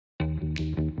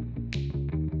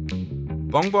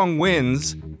Bongbong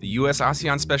wins, the U.S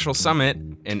ASEAN Special Summit,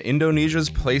 and Indonesia's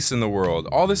place in the world.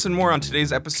 All this and more on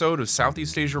today's episode of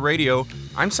Southeast Asia Radio.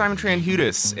 I'm Simon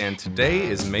Tranhutis, and today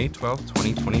is May 12th,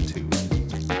 2022.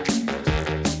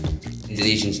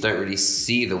 Indonesians don't really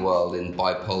see the world in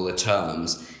bipolar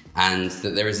terms, and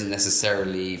that there isn't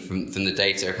necessarily, from the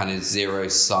data, a kind of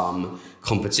zero-sum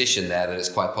competition there, that it's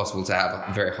quite possible to have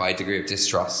a very high degree of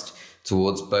distrust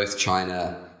towards both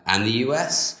China and the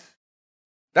US.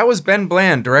 That was Ben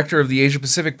Bland, director of the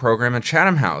Asia-Pacific program at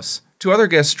Chatham House. Two other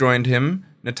guests joined him,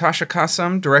 Natasha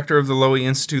Kassam, director of the Lowy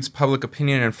Institute's Public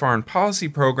Opinion and Foreign Policy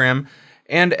program,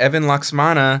 and Evan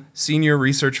Laksmana, senior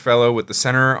research fellow with the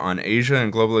Center on Asia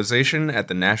and Globalization at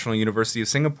the National University of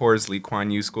Singapore's Lee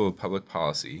Kuan Yew School of Public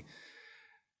Policy.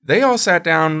 They all sat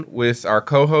down with our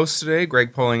co-hosts today,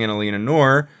 Greg and Elina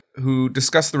Noor, who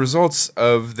discussed the results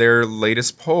of their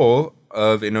latest poll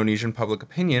of Indonesian public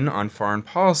opinion on foreign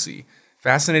policy.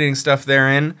 Fascinating stuff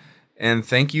therein, and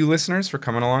thank you, listeners, for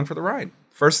coming along for the ride.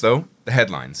 First, though, the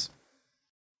headlines.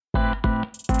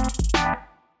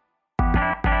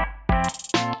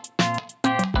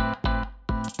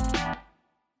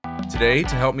 Today,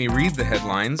 to help me read the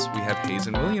headlines, we have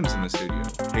Hazen Williams in the studio.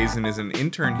 Hazen is an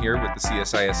intern here with the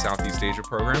CSIS Southeast Asia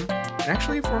program, and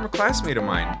actually a former classmate of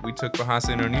mine. We took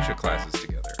Bahasa Indonesia classes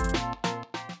together.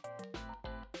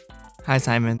 Hi,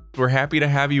 Simon. We're happy to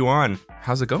have you on.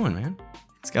 How's it going, man?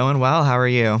 It's going well. How are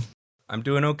you? I'm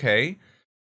doing okay.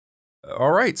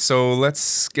 All right, so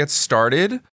let's get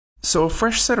started. So a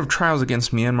fresh set of trials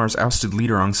against Myanmar's ousted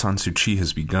leader Aung San Suu Kyi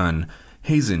has begun.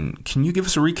 Hazen, can you give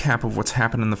us a recap of what's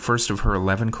happened in the first of her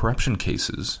 11 corruption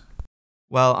cases?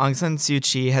 Well, Aung San Suu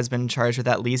Kyi has been charged with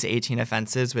at least 18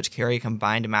 offenses, which carry a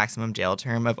combined maximum jail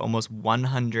term of almost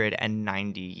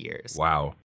 190 years.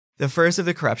 Wow. The first of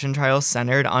the corruption trials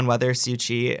centered on whether Suu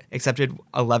Kyi accepted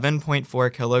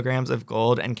 11.4 kilograms of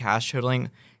gold and cash totaling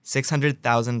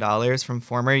 $600,000 from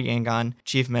former Yangon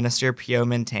Chief Minister Phyo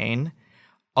Min Thein.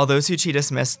 Although Suu Kyi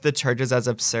dismissed the charges as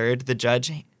absurd, the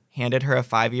judge handed her a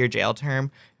 5-year jail term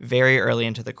very early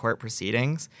into the court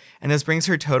proceedings, and this brings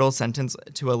her total sentence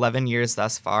to 11 years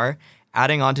thus far,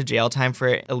 adding on to jail time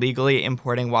for illegally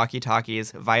importing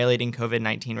walkie-talkies, violating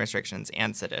COVID-19 restrictions,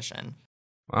 and sedition.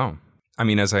 Wow. I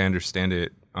mean, as I understand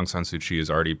it, Aung San Suu Kyi is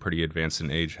already pretty advanced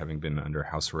in age, having been under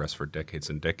house arrest for decades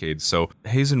and decades. So,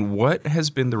 Hazen, what has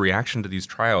been the reaction to these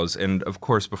trials? And of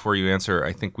course, before you answer,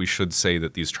 I think we should say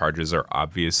that these charges are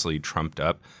obviously trumped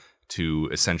up to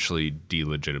essentially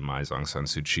delegitimize Aung San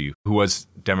Suu Kyi, who was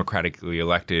democratically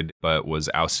elected but was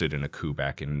ousted in a coup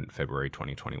back in February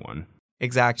 2021.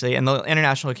 Exactly, and the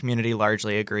international community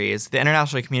largely agrees. The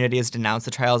international community has denounced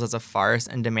the trials as a farce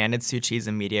and demanded Suu Kyi's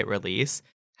immediate release.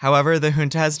 However, the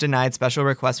junta has denied special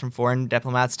requests from foreign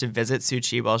diplomats to visit Suu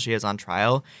Kyi while she is on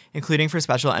trial, including for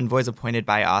special envoys appointed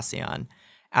by ASEAN.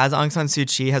 As Aung San Suu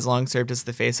Kyi has long served as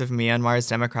the face of Myanmar's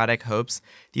democratic hopes,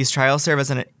 these trials serve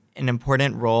as an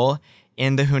important role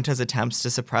in the junta's attempts to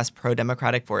suppress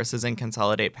pro-democratic forces and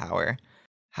consolidate power.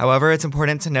 However, it's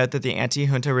important to note that the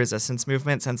anti-junta resistance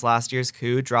movement since last year's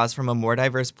coup draws from a more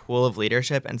diverse pool of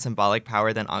leadership and symbolic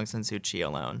power than Aung San Suu Kyi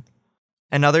alone.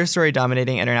 Another story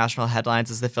dominating international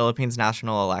headlines is the Philippines'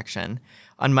 national election.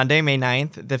 On Monday, May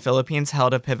 9th, the Philippines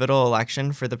held a pivotal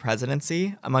election for the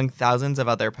presidency, among thousands of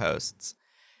other posts.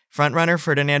 Frontrunner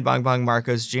Ferdinand Bongbong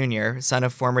Marcos Jr., son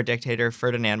of former dictator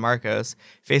Ferdinand Marcos,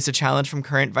 faced a challenge from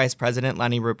current Vice President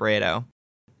Leni Robredo.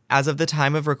 As of the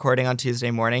time of recording on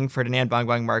Tuesday morning, Ferdinand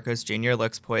Bongbong Marcos Jr.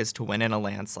 looks poised to win in a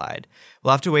landslide.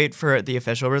 We'll have to wait for the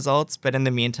official results, but in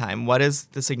the meantime, what is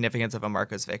the significance of a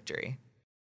Marcos victory?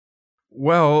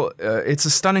 Well, it's a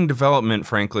stunning development,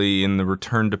 frankly, in the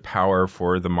return to power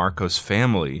for the Marcos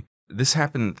family. This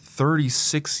happened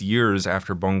 36 years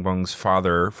after Bongbong's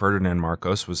father, Ferdinand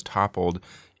Marcos, was toppled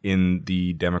in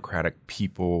the Democratic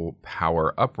People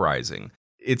Power Uprising.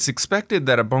 It's expected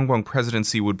that a Bongbong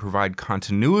presidency would provide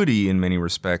continuity in many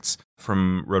respects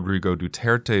from Rodrigo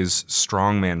Duterte's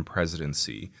strongman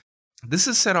presidency. This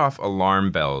has set off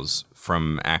alarm bells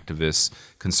from activists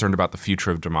concerned about the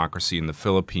future of democracy in the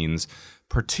Philippines,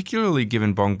 particularly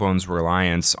given Bongbong's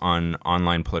reliance on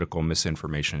online political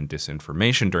misinformation and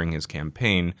disinformation during his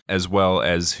campaign, as well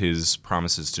as his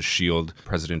promises to shield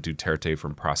President Duterte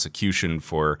from prosecution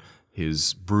for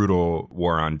his brutal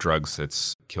war on drugs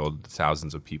that's killed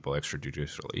thousands of people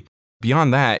extrajudicially.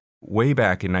 Beyond that, way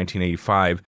back in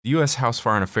 1985, the U.S. House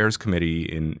Foreign Affairs Committee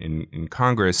in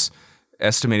Congress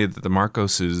estimated that the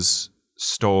Marcoses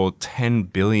stole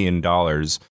 $10 billion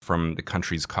from the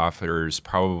country's coffers,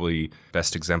 probably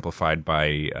best exemplified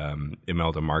by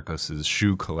Imelda Marcos's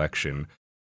shoe collection.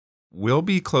 We'll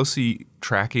be closely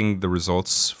tracking the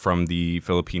results from the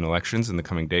Philippine elections in the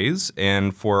coming days.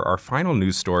 And for our final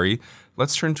news story,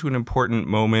 let's turn to an important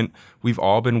moment we've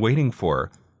all been waiting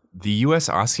for. The U.S.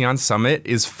 ASEAN Summit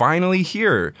is finally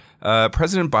here.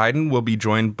 President Biden will be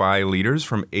joined by leaders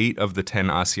from 8 of the 10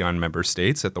 ASEAN member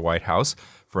states at the White House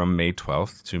from May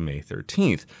 12th to May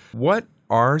 13th. What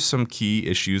are some key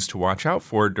issues to watch out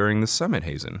for during the summit,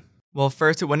 Hazen? Well,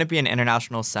 first, it wouldn't be an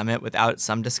international summit without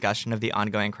some discussion of the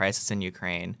ongoing crisis in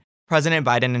Ukraine. President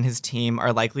Biden and his team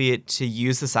are likely to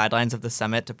use the sidelines of the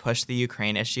summit to push the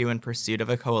Ukraine issue in pursuit of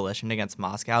a coalition against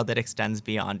Moscow that extends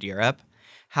beyond Europe.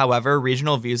 However,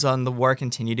 regional views on the war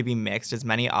continue to be mixed as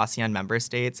many ASEAN member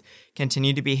states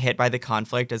continue to be hit by the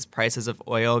conflict as prices of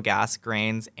oil, gas,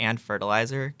 grains, and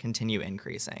fertilizer continue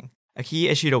increasing. A key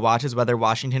issue to watch is whether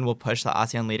Washington will push the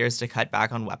ASEAN leaders to cut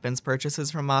back on weapons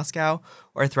purchases from Moscow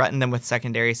or threaten them with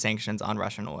secondary sanctions on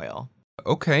Russian oil.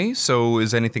 Okay, so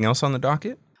is anything else on the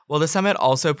docket? Well, the summit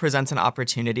also presents an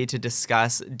opportunity to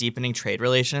discuss deepening trade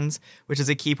relations, which is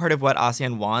a key part of what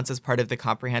ASEAN wants as part of the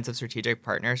Comprehensive Strategic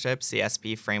Partnership,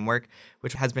 CSP framework,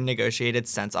 which has been negotiated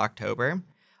since October.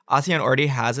 ASEAN already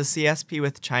has a CSP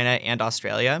with China and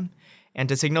Australia. And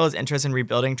to signal its interest in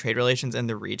rebuilding trade relations in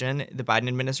the region, the Biden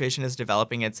administration is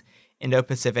developing its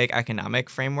Indo-Pacific Economic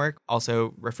Framework,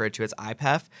 also referred to as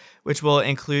IPEF, which will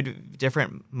include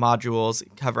different modules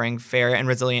covering fair and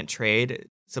resilient trade,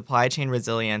 supply chain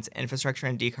resilience, infrastructure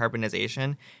and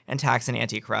decarbonization, and tax and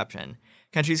anti-corruption.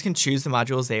 Countries can choose the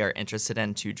modules they are interested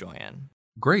in to join.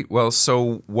 Great. Well,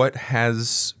 so what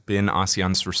has been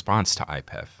ASEAN's response to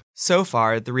IPEF? So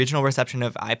far, the regional reception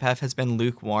of IPEF has been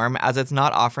lukewarm as it's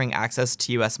not offering access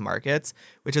to U.S. markets,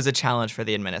 which is a challenge for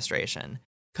the administration.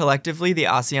 Collectively, the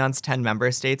ASEAN's 10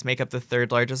 member states make up the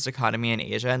 3rd largest economy in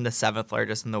Asia and the 7th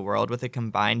largest in the world with a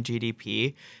combined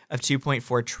GDP of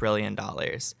 $2.4 trillion.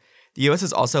 The U.S.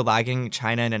 is also lagging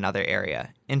China in another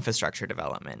area, infrastructure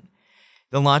development.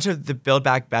 The launch of the Build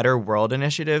Back Better World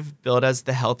Initiative, billed as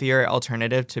the healthier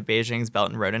alternative to Beijing's Belt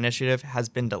and Road Initiative, has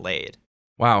been delayed.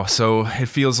 Wow, so it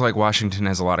feels like Washington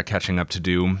has a lot of catching up to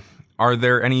do. Are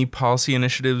there any policy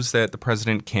initiatives that the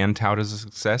president can tout as a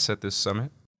success at this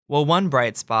summit? Well, one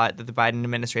bright spot that the Biden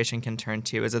administration can turn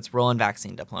to is its role in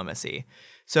vaccine diplomacy.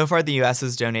 So far, the U.S.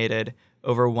 has donated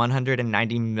over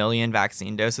 190 million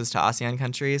vaccine doses to ASEAN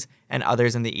countries and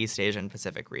others in the East Asian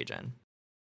Pacific region.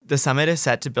 The summit is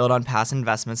set to build on past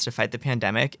investments to fight the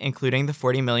pandemic, including the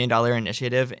 $40 million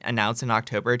initiative announced in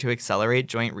October to accelerate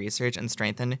joint research and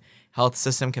strengthen health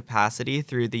system capacity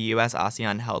through the U.S.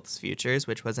 ASEAN Health Futures,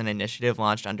 which was an initiative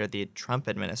launched under the Trump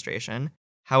administration.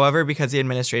 However, because the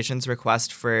administration's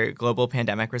request for global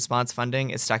pandemic response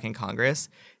funding is stuck in Congress,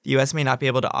 the U.S. may not be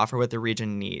able to offer what the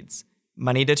region needs: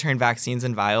 money to turn vaccines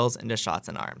and vials into shots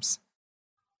in arms.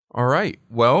 All right.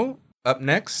 Well, up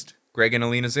next, Greg and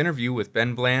Elina's interview with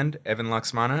Ben Bland, Evan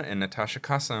Laksmana, and Natasha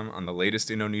Kassam on the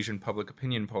latest Indonesian public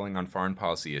opinion polling on foreign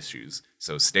policy issues.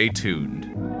 So stay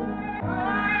tuned.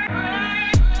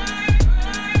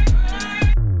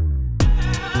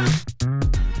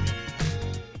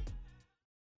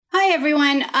 Hi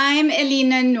everyone, I'm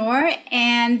Elina Noor,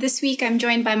 and this week I'm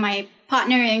joined by my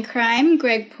partner in crime,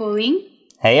 Greg Poling.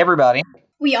 Hey everybody.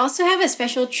 We also have a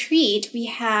special treat. We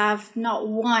have not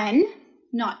one,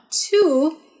 not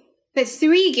two, but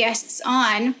 3 guests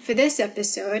on for this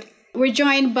episode. We're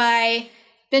joined by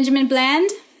Benjamin Bland,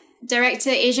 Director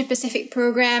Asia Pacific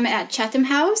Program at Chatham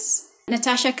House,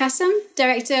 Natasha Kassam,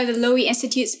 Director of the Lowy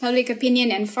Institute's Public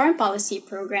Opinion and Foreign Policy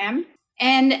Program,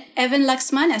 and Evan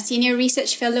Laksmana, Senior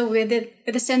Research Fellow with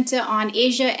the Center on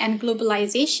Asia and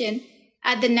Globalization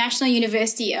at the National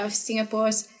University of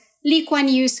Singapore's Lee Kuan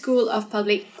Yew School of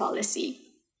Public Policy.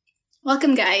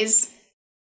 Welcome, guys.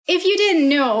 If you didn't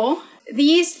know,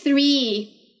 these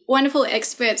 3 wonderful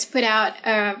experts put out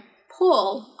a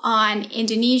poll on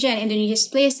Indonesia and Indonesia's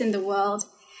place in the world.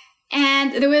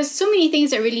 And there were so many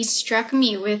things that really struck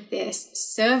me with this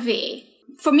survey.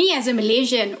 For me as a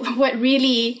Malaysian, what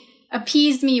really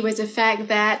appeased me was the fact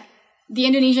that the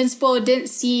Indonesians poll didn't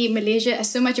see Malaysia as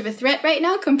so much of a threat right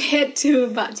now compared to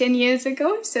about 10 years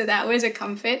ago. So that was a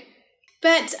comfort.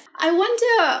 But I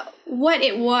wonder what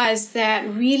it was that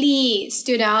really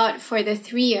stood out for the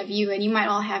 3 of you, and you might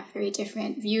all have very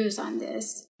different views on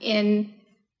this, in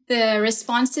the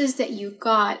responses that you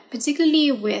got,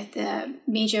 particularly with the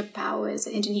major powers,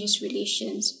 Indonesia's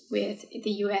relations with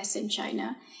the U.S. and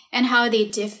China, and how they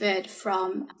differed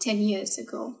from 10 years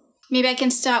ago. Maybe I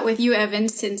can start with you, Evan,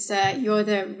 since you're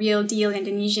the real deal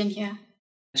Indonesian here.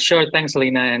 Sure. Thanks,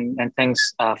 Lena, and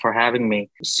thanks for having me.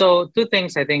 So two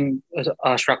things I think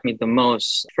struck me the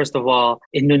most. First of all,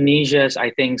 Indonesia's,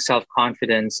 I think,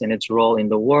 self-confidence in its role in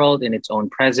the world, in its own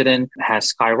president,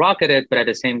 has skyrocketed. But at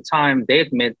the same time, they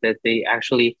admit that they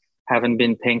actually haven't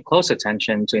been paying close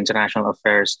attention to international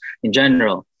affairs in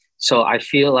general. So I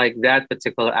feel like that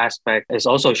particular aspect is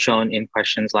also shown in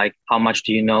questions like how much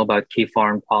do you know about key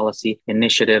foreign policy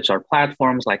initiatives or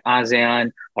platforms like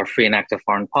ASEAN or free and active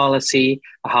foreign policy?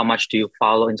 How much do you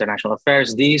follow international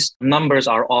affairs? These numbers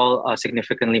are all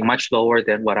significantly much lower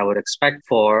than what I would expect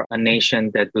for a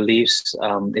nation that believes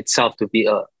itself to be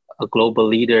a global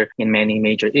leader in many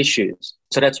major issues.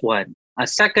 So that's one. A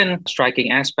second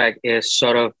striking aspect is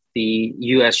sort of the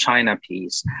U.S. China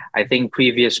piece. I think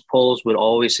previous polls would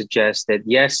always suggest that,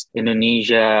 yes,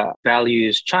 Indonesia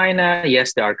values China.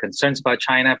 Yes, there are concerns about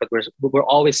China, but we're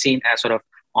always seen as sort of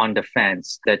on the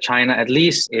fence, that China at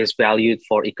least is valued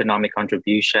for economic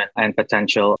contribution and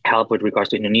potential help with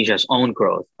regards to Indonesia's own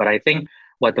growth. But I think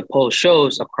what the poll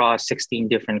shows across 16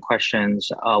 different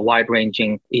questions,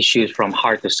 wide-ranging issues from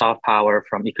hard to soft power,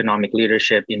 from economic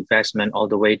leadership, investment, all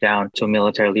the way down to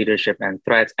military leadership and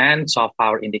threats, and soft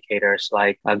power indicators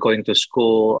like going to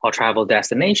school or travel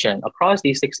destination. Across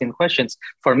these 16 questions,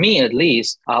 for me at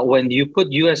least, when you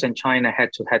put US and China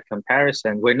head-to-head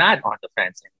comparison, we're not on the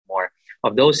fence anymore.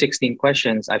 Of those 16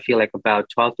 questions, I feel like about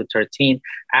 12 to 13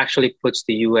 actually puts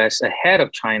the US ahead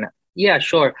of China. Yeah,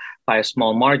 sure, by a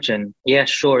small margin. Yeah,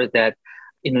 sure that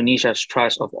Indonesia's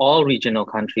trust of all regional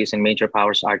countries and major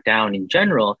powers are down in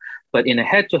general. But in a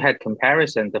head-to-head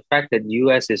comparison, the fact that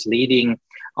US is leading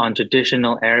on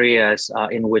traditional areas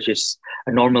in which is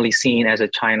normally seen as a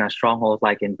China stronghold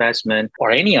like investment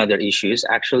or any other issues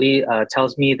actually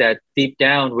tells me that deep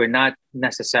down, we're not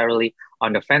necessarily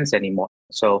on the fence anymore.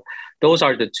 So those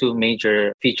are the two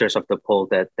major features of the poll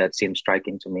that seem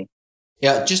striking to me.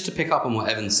 Yeah, just to pick up on what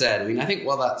Evan said, I mean, I think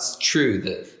while that's true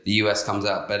that the US comes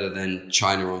out better than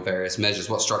China on various measures,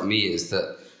 what struck me is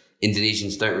that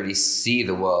Indonesians don't really see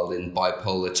the world in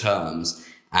bipolar terms,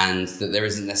 and that there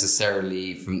isn't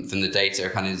necessarily, from the data, a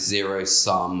kind of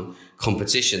zero-sum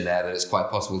competition there, that it's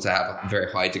quite possible to have a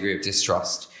very high degree of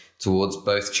distrust towards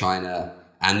both China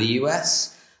and the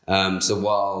US. So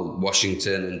while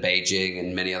Washington and Beijing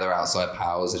and many other outside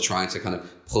powers are trying to kind of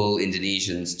pull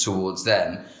Indonesians towards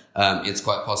them, it's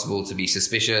quite possible to be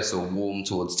suspicious or warm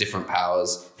towards different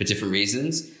powers for different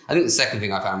reasons. I think the second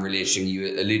thing I found really interesting,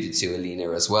 you alluded to,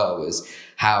 Elina, as well, was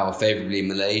how favorably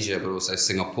Malaysia, but also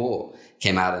Singapore,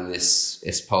 came out in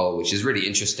this poll, which is really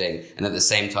interesting. And at the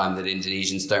same time that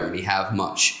Indonesians don't really have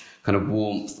much kind of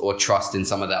warmth or trust in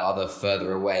some of the other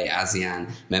further away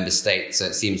ASEAN member states. So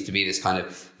it seems to be this kind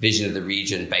of vision of the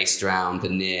region based around the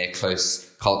near, close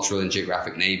cultural and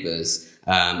geographic neighbors,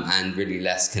 and really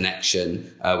less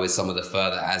connection with some of the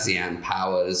further ASEAN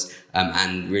powers,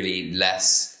 and really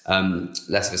less of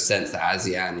a sense that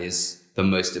ASEAN is the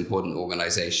most important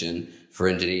organization for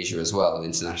Indonesia as well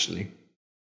internationally.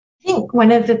 I think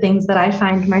one of the things that I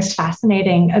find most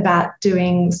fascinating about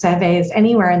doing surveys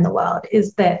anywhere in the world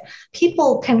is that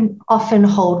people can often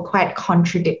hold quite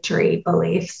contradictory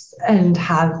beliefs and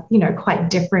have,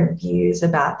 quite different views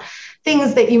about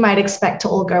things that you might expect to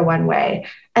all go one way.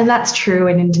 And that's true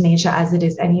in Indonesia as it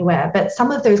is anywhere. But some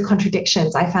of those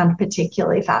contradictions I found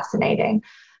particularly fascinating.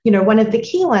 One of the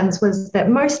key ones was that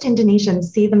most Indonesians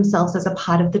see themselves as a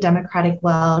part of the democratic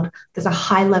world. There's a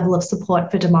high level of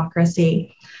support for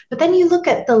democracy. But then you look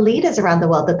at the leaders around the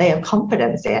world that they have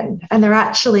confidence in, and they're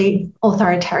actually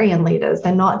authoritarian leaders.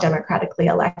 They're not democratically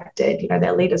elected.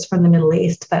 They're leaders from the Middle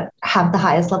East that have the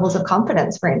highest levels of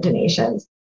confidence for Indonesians.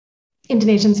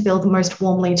 Indonesians feel the most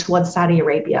warmly towards Saudi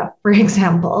Arabia, for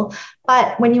example.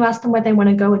 But when you ask them where they want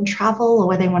to go and travel, or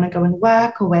where they want to go and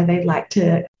work, or where they'd like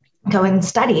to go and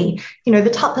study, the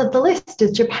top of the list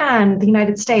is Japan, the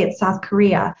United States, South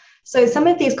Korea. So some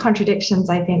of these contradictions,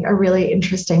 I think, are really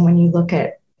interesting when you look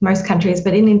at most countries.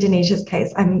 But in Indonesia's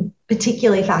case, I'm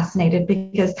particularly fascinated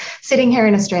because sitting here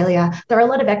in Australia, there are a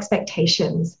lot of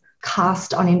expectations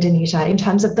cast on Indonesia in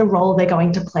terms of the role they're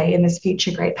going to play in this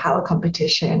future great power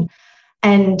competition.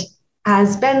 And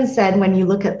as Ben said, when you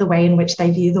look at the way in which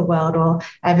they view the world, or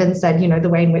Evan said, the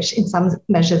way in which in some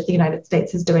measures the United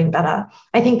States is doing better,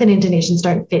 I think that Indonesians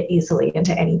don't fit easily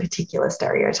into any particular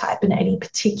stereotype and any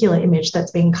particular image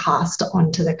that's being cast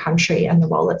onto the country and the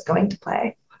role it's going to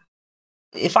play.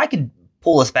 If I could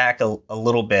pull us back a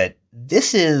little bit,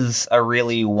 this is a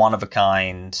really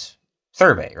one-of-a-kind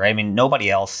survey, right? I mean, nobody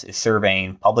else is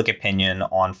surveying public opinion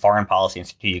on foreign policy and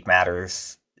strategic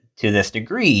matters to this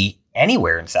degree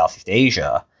anywhere in Southeast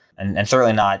Asia, and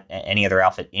certainly not any other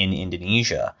outfit in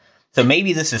Indonesia. So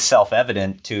maybe this is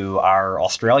self-evident to our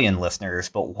Australian listeners,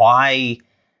 but why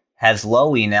has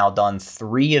Lowy now done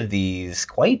 3 of these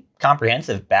quite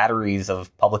comprehensive batteries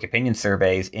of public opinion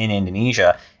surveys in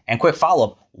Indonesia? And quick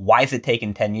follow-up, why has it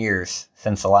taken 10 years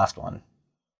since the last one?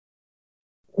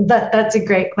 That's a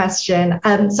great question.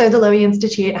 So the Lowy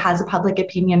Institute has a public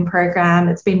opinion program.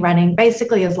 It's been running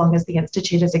basically as long as the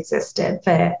Institute has existed,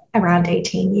 for around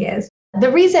 18 years. The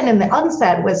reason in the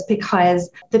onset was because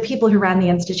the people who ran the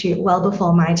Institute well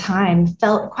before my time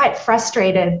felt quite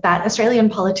frustrated that Australian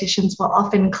politicians were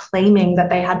often claiming that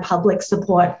they had public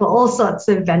support for all sorts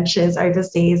of ventures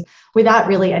overseas without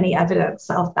really any evidence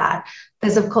of that.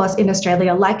 There's, of course, in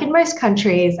Australia, like in most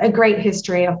countries, a great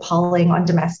history of polling on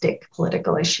domestic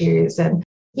political issues and,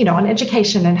 on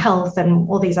education and health and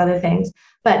all these other things,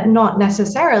 but not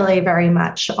necessarily very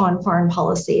much on foreign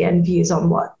policy and views on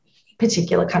what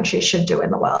particular countries should do in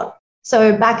the world.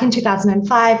 So back in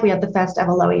 2005, we had the first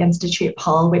ever Lowy Institute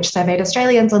poll, which surveyed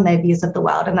Australians on their views of the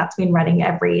world, and that's been running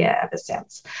every year ever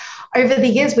since. Over the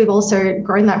years, we've also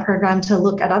grown that program to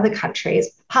look at other countries,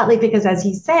 partly because, as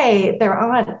you say, there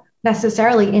aren't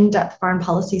necessarily in-depth foreign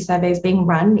policy surveys being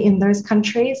run in those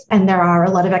countries. And there are a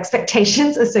lot of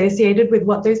expectations associated with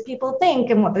what those people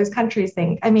think and what those countries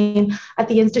think. I mean, at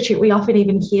the Institute, we often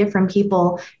even hear from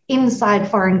people inside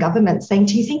foreign governments saying,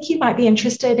 do you think you might be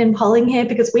interested in polling here?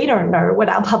 Because we don't know what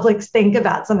our publics think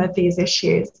about some of these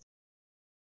issues.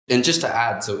 And just to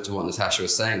add to what Natasha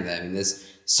was saying there, I mean, there's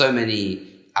so many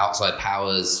outside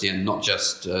powers, not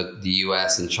just the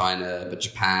US and China, but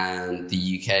Japan,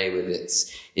 the UK with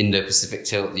its Indo-Pacific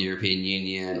tilt, the European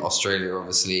Union, Australia,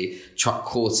 obviously,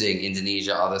 courting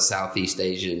Indonesia, other Southeast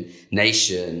Asian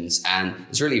nations. And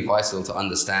it's really vital to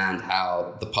understand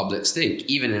how the publics think,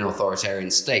 even in authoritarian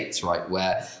states, right,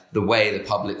 where the way the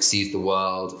public sees the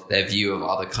world, their view of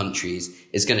other countries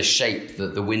is going to shape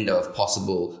the window of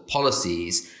possible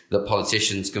policies that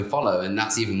politicians can follow. And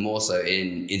that's even more so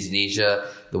in Indonesia,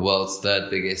 the world's 3rd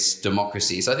biggest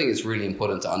democracy. So I think it's really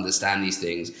important to understand these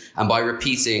things. And by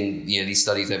repeating, these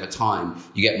studies over time,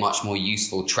 you get much more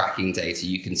useful tracking data.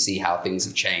 You can see how things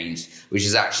have changed, which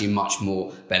is actually much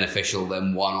more beneficial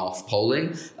than one-off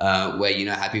polling, where you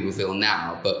know how people feel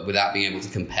now, but without being able to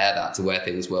compare that to where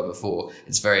things were before,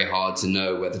 it's very hard to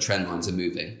know where the trend lines are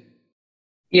moving.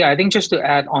 Yeah, I think just to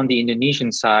add on the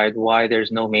Indonesian side, why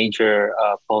there's no major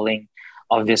polling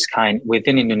of this kind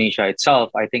within Indonesia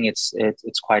itself, I think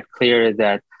it's quite clear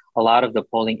that a lot of the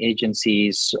polling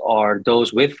agencies or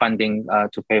those with funding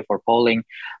to pay for polling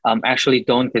actually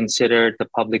don't consider the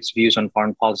public's views on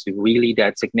foreign policy really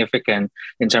that significant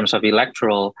in terms of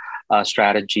electoral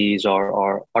strategies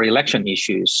or election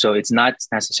issues. So it's not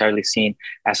necessarily seen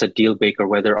as a deal breaker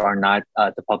whether or not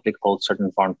the public holds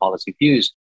certain foreign policy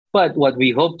views. But what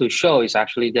we hope to show is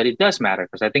actually that it does matter,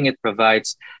 because I think it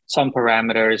provides some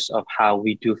parameters of how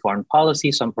we do foreign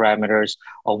policy, some parameters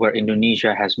of where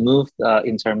Indonesia has moved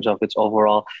in terms of its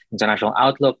overall international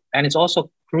outlook. And it's also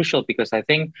crucial because I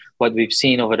think what we've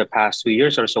seen over the past 2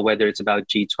 years or so, whether it's about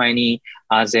G20,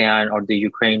 ASEAN, or the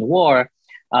Ukraine war,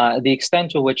 the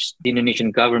extent to which the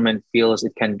Indonesian government feels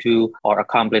it can do or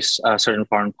accomplish certain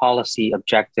foreign policy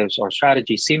objectives or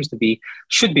strategies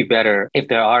should be better if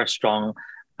there are strong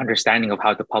understanding of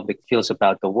how the public feels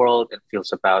about the world and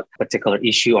feels about a particular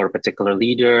issue or a particular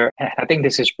leader. And I think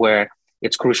this is where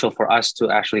it's crucial for us to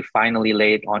actually finally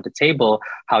lay it on the table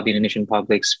how the Indonesian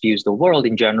public views the world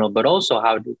in general, but also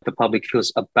how the public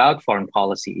feels about foreign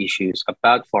policy issues,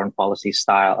 about foreign policy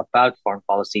style, about foreign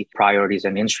policy priorities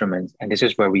and instruments. And this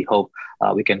is where we hope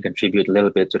we can contribute a little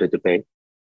bit to the debate.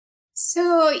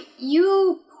 So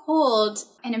you polled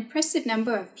an impressive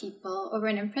number of people over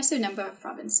an impressive number of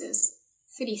provinces.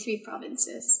 33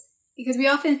 provinces, because we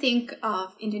often think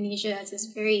of Indonesia as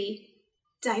this very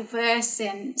diverse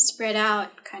and spread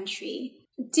out country.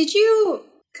 Did you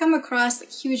come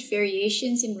across huge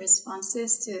variations in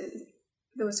responses to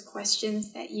those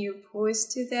questions that you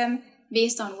posed to them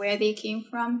based on where they came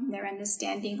from, their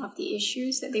understanding of the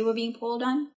issues that they were being polled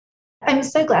on? I'm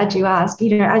so glad you asked.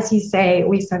 As you say,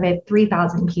 we surveyed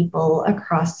 3,000 people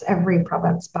across every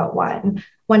province but one.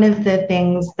 One of the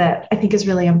things that I think is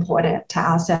really important to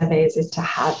our surveys is to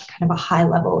have kind of a high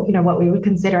level, what we would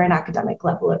consider an academic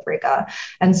level of rigor.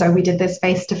 And so we did this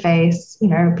face-to-face,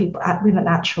 people with an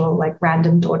actual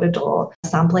random door-to-door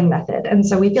sampling method. And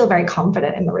so we feel very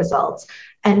confident in the results.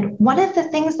 And one of the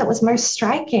things that was most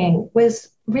striking was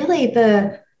really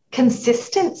the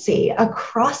consistency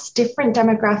across different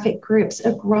demographic groups,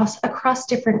 across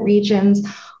different regions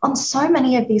on so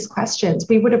many of these questions.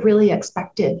 We would have really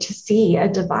expected to see a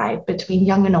divide between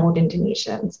young and old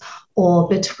Indonesians, or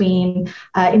between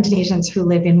Indonesians who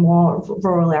live in more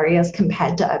rural areas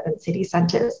compared to urban city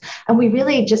centers. And we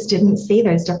really just didn't see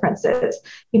those differences,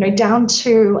 down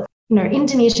to,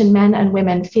 Indonesian men and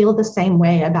women feel the same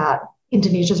way about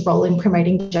Indonesia's role in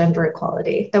promoting gender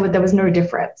equality. There was no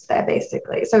difference there,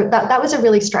 basically. So that was a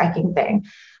really striking thing.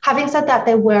 Having said that,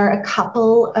 there were a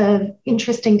couple of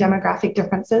interesting demographic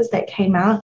differences that came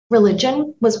out.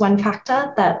 Religion was one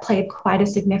factor that played quite a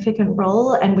significant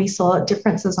role, and we saw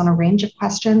differences on a range of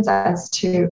questions as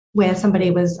to where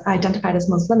somebody was identified as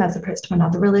Muslim as opposed to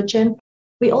another religion.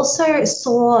 We also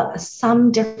saw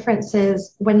some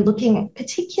differences when looking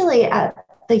particularly at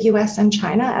the US and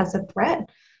China as a threat.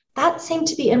 That seemed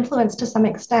to be influenced to some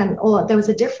extent, or there was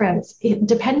a difference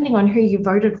depending on who you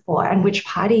voted for and which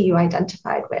party you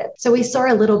identified with. So we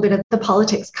saw a little bit of the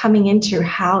politics coming into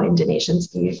how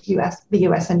Indonesians viewed the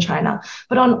US and China.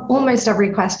 But on almost every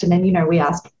question, and we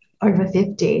asked over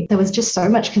 50, there was just so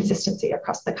much consistency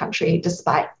across the country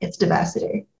despite its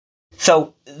diversity.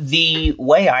 So the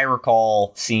way I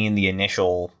recall seeing the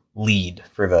initial lead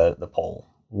for the poll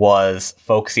was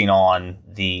focusing on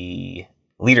the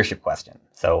leadership question.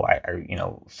 So I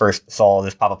first saw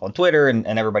this pop up on Twitter, and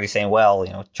everybody saying, well,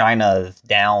 China is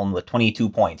down with 22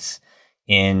 points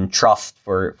in trust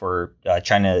for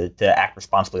China to act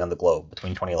responsibly on the globe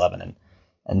between 2011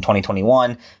 and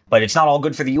 2021. But it's not all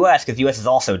good for the U.S. because the U.S. is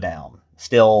also down,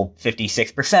 still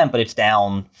 56%, but it's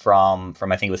down from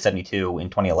I think it was 72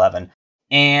 in 2011.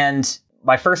 And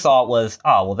my first thought was,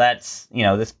 that's,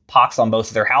 this pox on both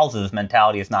of their houses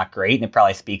mentality is not great. And it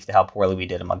probably speaks to how poorly we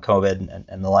did among COVID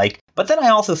and the like. But then I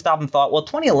also stopped and thought, well,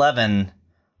 2011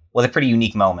 was a pretty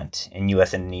unique moment in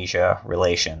U.S.-Indonesia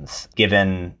relations,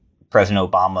 given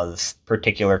President Obama's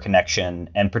particular connection.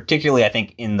 And particularly, I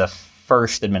think, in the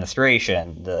first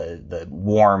administration, the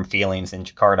warm feelings in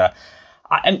Jakarta.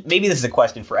 And maybe this is a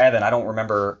question for Evan. I don't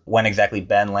remember when exactly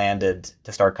Ben landed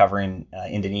to start covering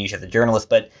Indonesia as a journalist,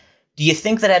 but do you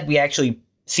think that had we actually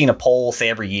seen a poll, say,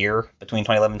 every year between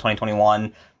 2011 and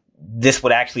 2021, this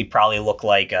would actually probably look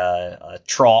like a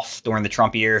trough during the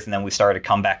Trump years and then we started to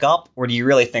come back up? Or do you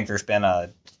really think there's been a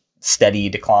steady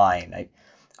decline?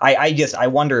 I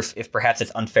wonder if perhaps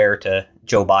it's unfair to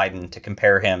Joe Biden to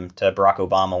compare him to Barack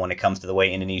Obama when it comes to the way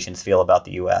Indonesians feel about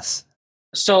the U.S.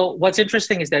 So what's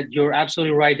interesting is that you're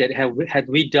absolutely right that had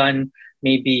we done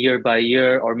maybe year by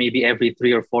year or maybe every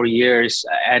 3 or 4 years,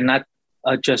 and not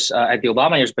just at the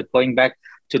Obama years, but going back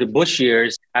to the Bush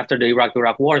years after the Iraq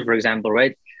War, for example,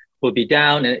 right, will be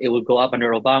down and it will go up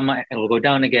under Obama and will go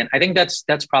down again. I think that's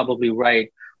probably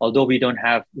right, although we don't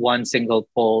have one single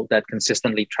poll that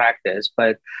consistently track this,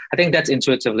 but I think that's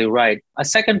intuitively right. A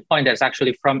second point that's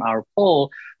actually from our poll,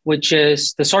 which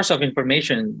is the source of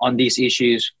information on these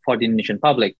issues for the Indonesian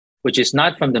public, which is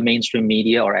not from the mainstream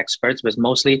media or experts, but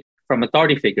mostly from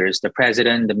authority figures, the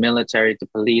president, the military, the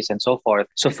police, and so forth.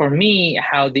 So for me,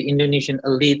 how the Indonesian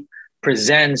elite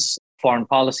presents foreign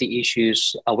policy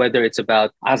issues, whether it's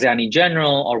about ASEAN in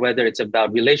general or whether it's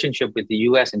about relationship with the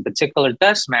US in particular,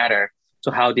 does matter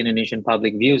to how the Indonesian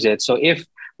public views it. So if,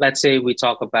 let's say, we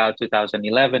talk about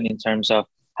 2011 in terms of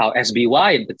how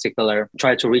SBY in particular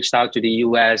tried to reach out to the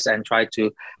US and try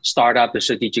to start up the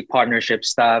strategic partnership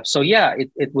stuff. So yeah,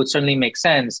 it would certainly make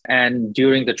sense. And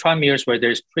during the Trump years where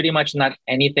there's pretty much not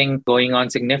anything going on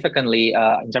significantly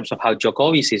in terms of how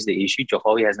Jokowi sees the issue,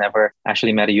 Jokowi has never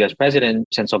actually met a US president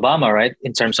since Obama, right?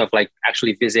 In terms of like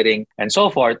actually visiting and so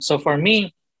forth. So for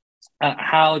me,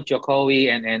 how Jokowi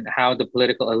and how the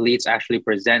political elites actually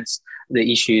presents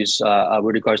the issues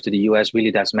with regards to the U.S.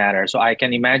 really does matter. So I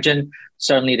can imagine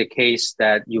certainly the case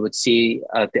that you would see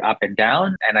the up and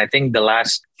down. And I think the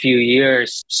last few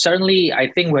years, certainly, I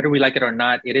think whether we like it or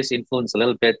not, it is influenced a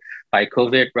little bit by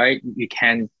COVID, right? You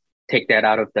can take that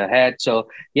out of the head. So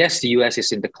yes, the U.S.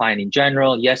 is in decline in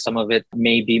general. Yes, some of it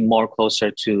may be more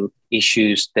closer to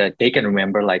issues that they can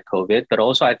remember, like COVID. But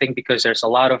also, I think because there's a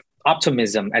lot of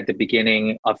optimism at the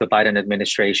beginning of the Biden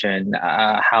administration,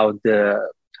 how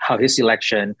his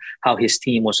election, how his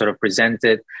team was sort of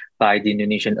presented by the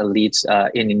Indonesian elites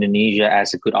in Indonesia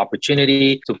as a good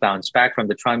opportunity to bounce back from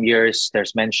the Trump years.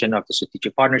 There's mention of the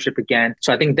strategic partnership again.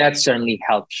 So I think that certainly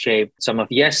helped shape some of,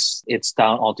 yes, it's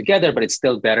down altogether, but it's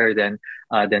still better than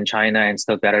China and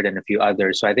still better than a few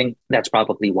others. So I think that's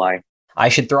probably why. I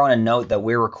should throw in a note that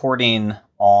we're recording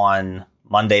on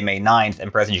Monday, May 9th, and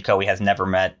President Jokowi has never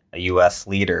met a U.S.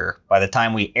 leader. By the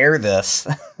time we air this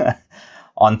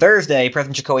On Thursday,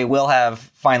 President Chikoi will have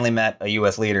finally met a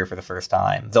U.S. leader for the first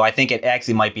time, though I think it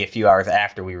actually might be a few hours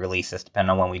after we release this, depending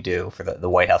on when we do for the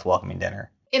White House welcoming dinner.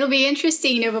 It'll be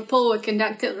interesting if a poll were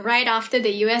conducted right after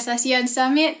the U.S. ASEAN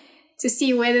summit to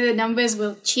see whether the numbers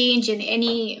will change in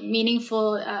any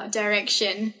meaningful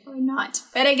direction or not.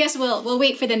 But I guess we'll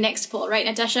wait for the next poll, right,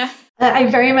 Natasha? I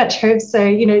very much hope so.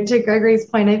 To Gregory's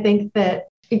point, I think that,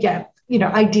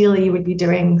 ideally you would be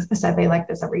doing a survey like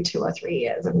this every 2 or 3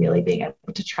 years and really being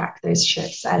able to track those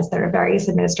shifts as there are various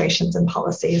administrations and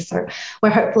policies. So we're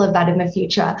hopeful of that in the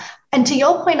future. And to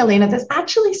your point, Elina, there's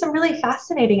actually some really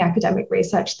fascinating academic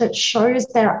research that shows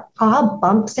there are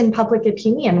bumps in public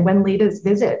opinion when leaders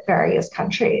visit various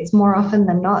countries more often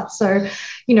than not. So,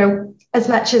 as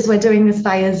much as we're doing this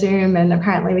via Zoom and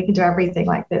apparently we can do everything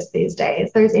like this these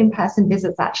days, those in-person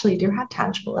visits actually do have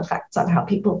tangible effects on how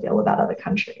people feel about other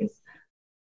countries.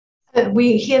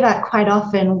 We hear that quite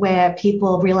often where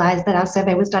people realize that our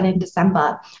survey was done in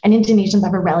December and Indonesians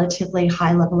have a relatively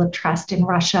high level of trust in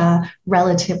Russia,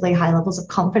 relatively high levels of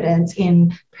confidence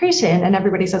in Putin. And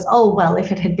everybody says, oh, well,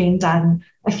 if it had been done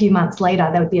a few months later,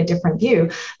 there would be a different view.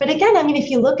 But again, if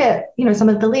you look at, some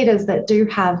of the leaders that do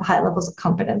have high levels of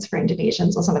confidence for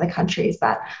Indonesians or some of the countries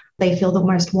that they feel the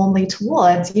most warmly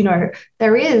towards,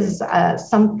 there is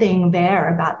something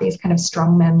there about these kind of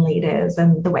strongman leaders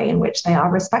and the way in which they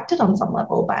are respected on some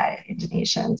level by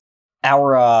Indonesians.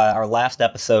 Our last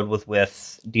episode was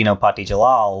with Dino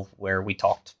Patijalal, where we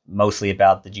talked mostly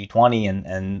about the G20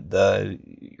 and the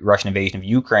Russian invasion of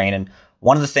Ukraine. And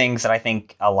one of the things that I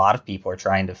think a lot of people are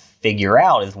trying to figure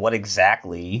out is what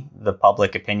exactly the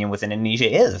public opinion within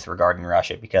Indonesia is regarding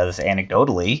Russia, because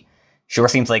anecdotally, sure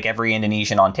seems like every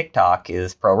Indonesian on TikTok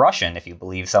is pro-Russian, if you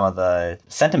believe some of the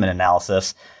sentiment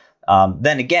analysis.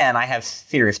 Then again, I have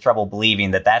serious trouble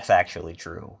believing that that's actually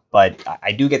true. But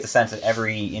I do get the sense that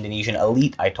every Indonesian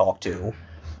elite I talk to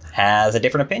has a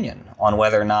different opinion on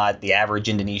whether or not the average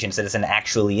Indonesian citizen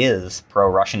actually is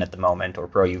pro-Russian at the moment or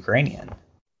pro-Ukrainian.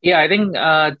 Yeah, I think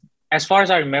as far as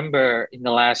I remember, in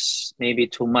the last maybe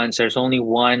 2 months, there's only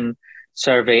one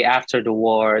survey after the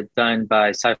war done by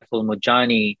Saiful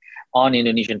Mujani on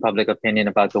Indonesian public opinion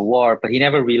about the war, but he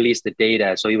never released the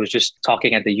data. So he was just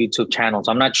talking at the YouTube channel.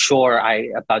 So I'm not sure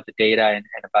about the data and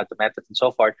about the methods and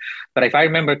so forth. But if I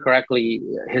remember correctly,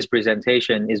 his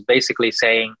presentation is basically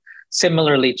saying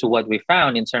similarly to what we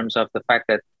found in terms of the fact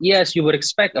that, yes, you would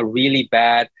expect a really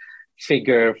bad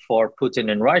figure for Putin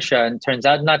in Russia, and turns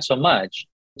out not so much.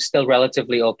 Still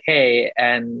relatively okay.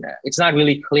 And it's not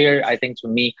really clear, I think, to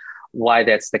me, why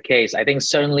that's the case. I think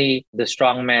certainly the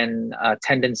strongman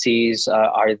tendencies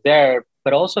are there,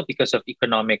 but also because of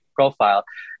economic profile.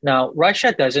 Now,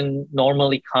 Russia doesn't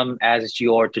normally come as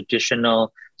your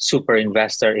traditional super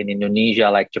investor in Indonesia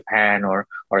like Japan or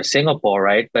Singapore,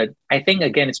 right? But I think,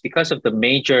 again, it's because of the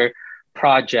major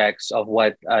projects of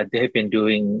what they've been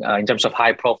doing in terms of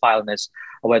high profileness,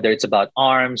 whether it's about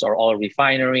arms or oil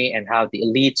refinery, and how the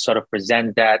elites sort of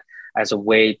present that as a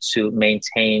way to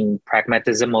maintain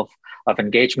pragmatism of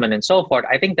engagement and so forth.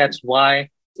 I think that's why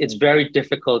it's very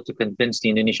difficult to convince the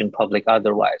Indonesian public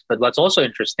otherwise. But what's also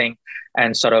interesting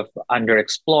and sort of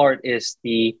underexplored is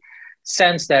the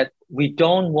sense that we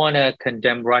don't want to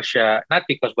condemn Russia, not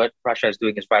because what Russia is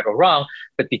doing is right or wrong,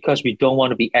 but because we don't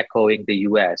want to be echoing the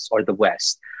US or the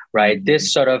West, right? Mm-hmm.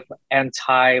 This sort of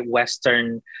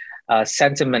anti-Western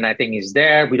sentiment, I think, is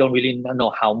there. We don't really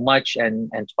know how much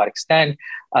and to what extent,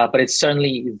 but it's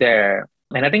certainly there.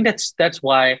 And I think that's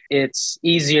why it's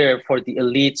easier for the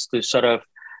elites to sort of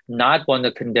not want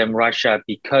to condemn Russia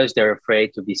because they're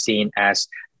afraid to be seen as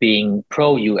being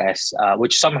pro-US,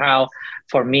 which somehow,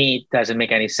 for me, doesn't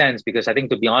make any sense, because I think,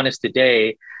 to be honest,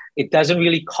 today, it doesn't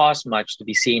really cost much to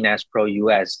be seen as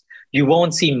pro-US. You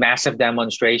won't see massive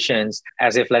demonstrations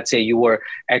as if, let's say, you were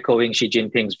echoing Xi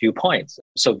Jinping's viewpoints.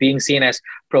 So being seen as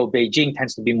pro-Beijing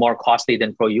tends to be more costly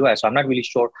than pro-US. So I'm not really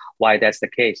sure why that's the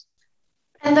case.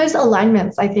 And those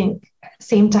alignments, I think,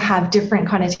 seem to have different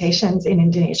connotations in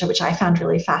Indonesia, which I found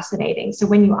really fascinating. So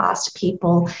when you asked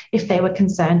people if they were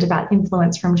concerned about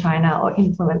influence from China or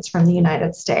influence from the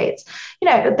United States,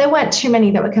 there weren't too many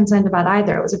that were concerned about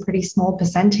either. It was a pretty small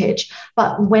percentage.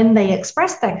 But when they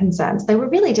expressed their concerns, they were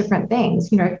really different things.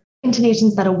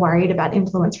 Indonesians that are worried about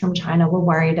influence from China were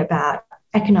worried about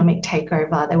economic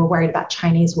takeover. They were worried about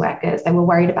Chinese workers. They were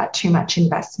worried about too much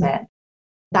investment.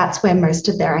 That's where most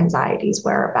of their anxieties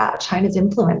were about China's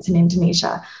influence in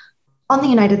Indonesia. On the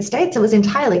United States, it was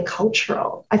entirely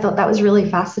cultural. I thought that was really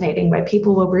fascinating, where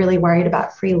people were really worried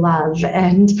about free love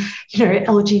and,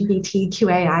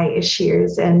 LGBTQAI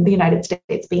issues, and the United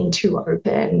States being too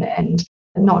open and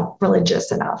not religious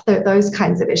enough, those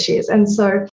kinds of issues. And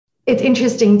so it's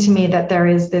interesting to me that there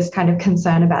is this kind of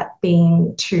concern about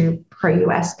being too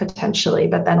pro-US potentially,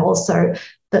 but then also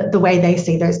the way they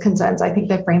see those concerns, I think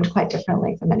they're framed quite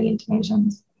differently for many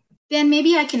Indonesians. Then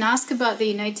maybe I can ask about the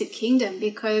United Kingdom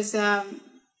because,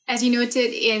 as you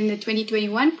noted in the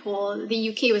 2021 poll, the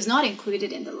UK was not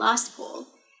included in the last poll.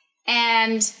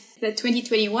 And the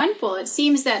 2021 poll, it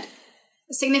seems that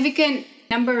a significant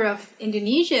number of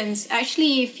Indonesians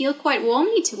actually feel quite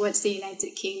warmly towards the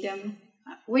United Kingdom.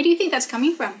 Where do you think that's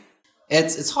coming from?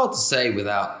 It's hard to say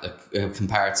without a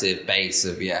comparative base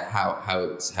of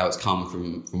how it's come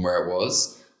from where it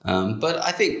was. But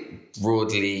I think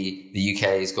broadly the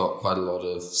UK has got quite a lot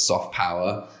of soft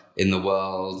power in the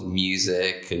world,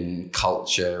 music and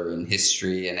culture and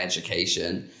history and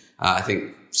education. I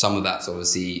think some of that's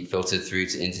obviously filtered through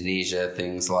to Indonesia,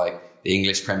 things like the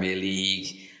English Premier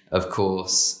League, of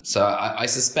course. So I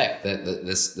suspect that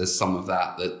there's some of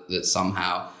that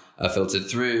somehow filtered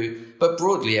through. But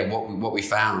broadly, what we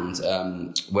found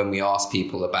when we asked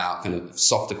people about kind of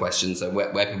softer questions, so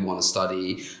where people want to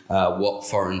study, what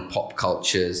foreign pop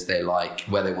cultures they like,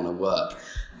 where they want to work,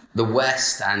 the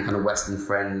West and kind of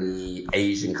Western-friendly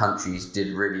Asian countries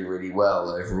did really, really well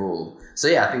overall. So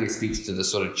yeah, I think it speaks to the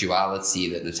sort of duality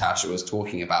that Natasha was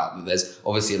talking about. That there's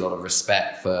obviously a lot of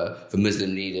respect for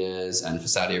Muslim leaders and for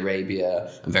Saudi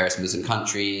Arabia and various Muslim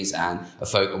countries, and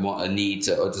a need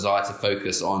to, or desire to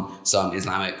focus on some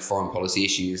Islamic foreign policy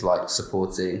issues like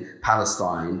supporting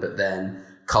Palestine. But then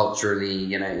culturally,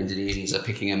 Indonesians are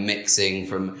picking and mixing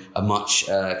from a much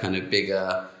kind of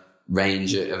bigger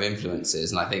range of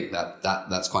influences, and I think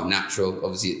that's quite natural.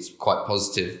 Obviously, it's quite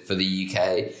positive for the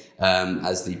UK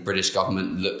as the British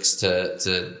government looks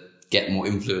to get more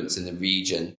influence in the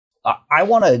region. I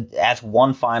want to ask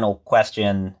one final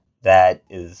question that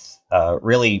is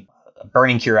really a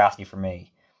burning curiosity for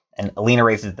me, and Elina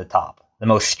raises at the top. The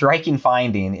most striking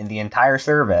finding in the entire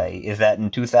survey is that in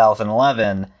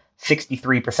 2011,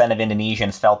 63% of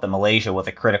Indonesians felt that Malaysia was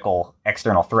a critical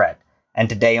external threat. And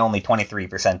today only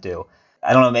 23% do.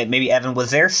 I don't know, maybe, Evan,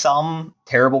 was there some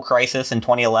terrible crisis in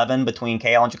 2011 between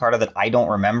KL and Jakarta that I don't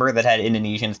remember that had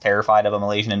Indonesians terrified of a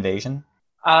Malaysian invasion?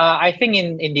 I think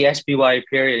in the SBY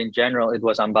period in general, it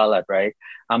was Ambalat, right?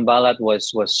 Ambalat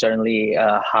was certainly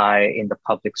high in the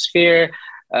public sphere.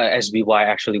 SBY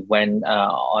actually went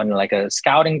on like a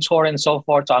scouting tour and so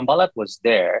forth. So Ambalat was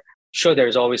there. Sure,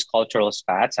 there's always cultural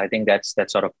spats. I think that's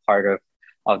sort of part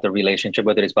of the relationship,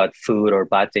 whether it's about food or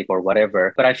batik or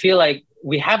whatever. But I feel like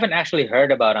we haven't actually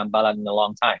heard about Ambalat in a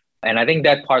long time. And I think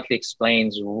that partly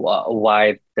explains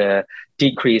why the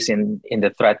decrease in the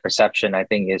threat perception, I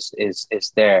think, is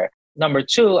there. Number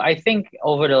two, I think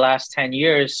over the last 10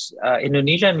 years,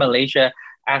 Indonesia and Malaysia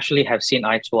actually have seen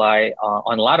eye to eye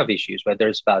on a lot of issues, whether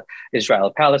it's about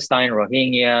Israel, Palestine,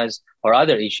 Rohingyas, or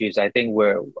other issues. I think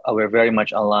we're very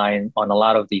much aligned on a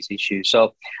lot of these issues.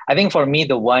 So I think for me,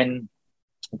 the one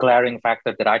glaring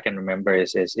factor that I can remember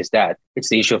is that it's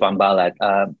the issue of Ambalat.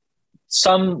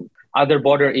 Some other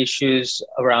border issues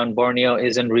around Borneo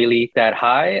isn't really that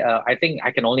high. I think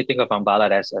I can only think of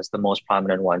Ambalat as the most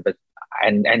prominent one, but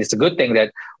and it's a good thing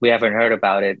that we haven't heard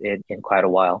about it in quite a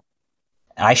while.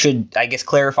 I should, I guess,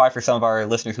 clarify for some of our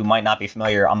listeners who might not be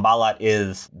familiar, Ambalat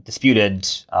is disputed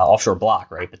offshore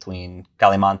block, right, between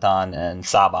Kalimantan and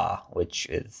Sabah, which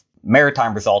is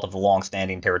maritime result of the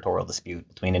long-standing territorial dispute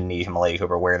between Indonesia and Malaysia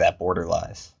over where that border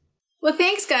lies. Well,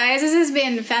 thanks, guys. This has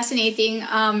been fascinating.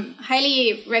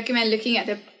 Highly recommend looking at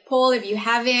the poll if you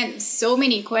haven't. So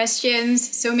many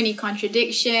questions, so many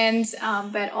contradictions,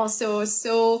 but also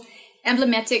so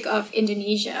emblematic of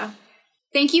Indonesia.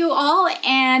 Thank you all,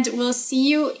 and we'll see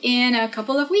you in a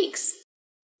couple of weeks.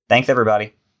 Thanks,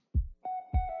 everybody.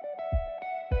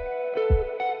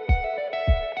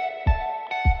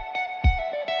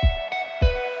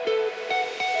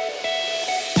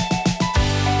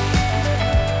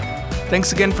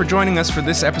 Thanks again for joining us for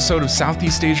this episode of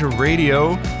Southeast Asia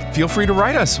Radio. Feel free to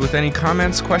write us with any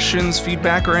comments, questions,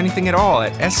 feedback, or anything at all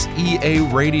at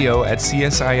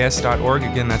searadio@csis.org.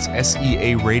 Again, that's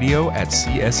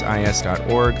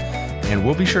searadio@csis.org. And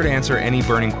we'll be sure to answer any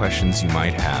burning questions you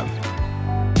might have.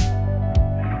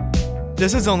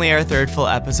 This is only our third full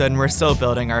episode, and we're still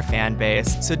building our fan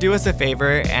base. So do us a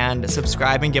favor and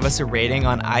subscribe and give us a rating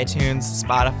on iTunes,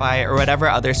 Spotify, or whatever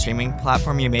other streaming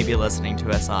platform you may be listening to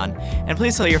us on. And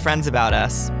please tell your friends about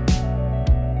us.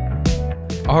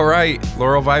 All right,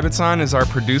 Laurel Vibitson is our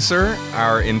producer.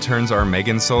 Our interns are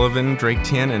Megan Sullivan, Drake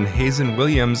Tien, and Hazen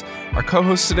Williams. Our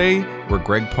co-hosts today were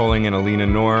Greg Poling and Elina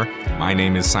Noor. My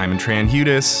name is Simon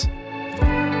Tran-Hudis.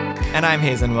 And I'm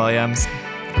Hazen Williams.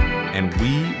 And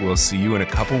we will see you in a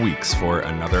couple weeks for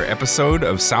another episode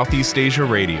of Southeast Asia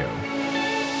Radio.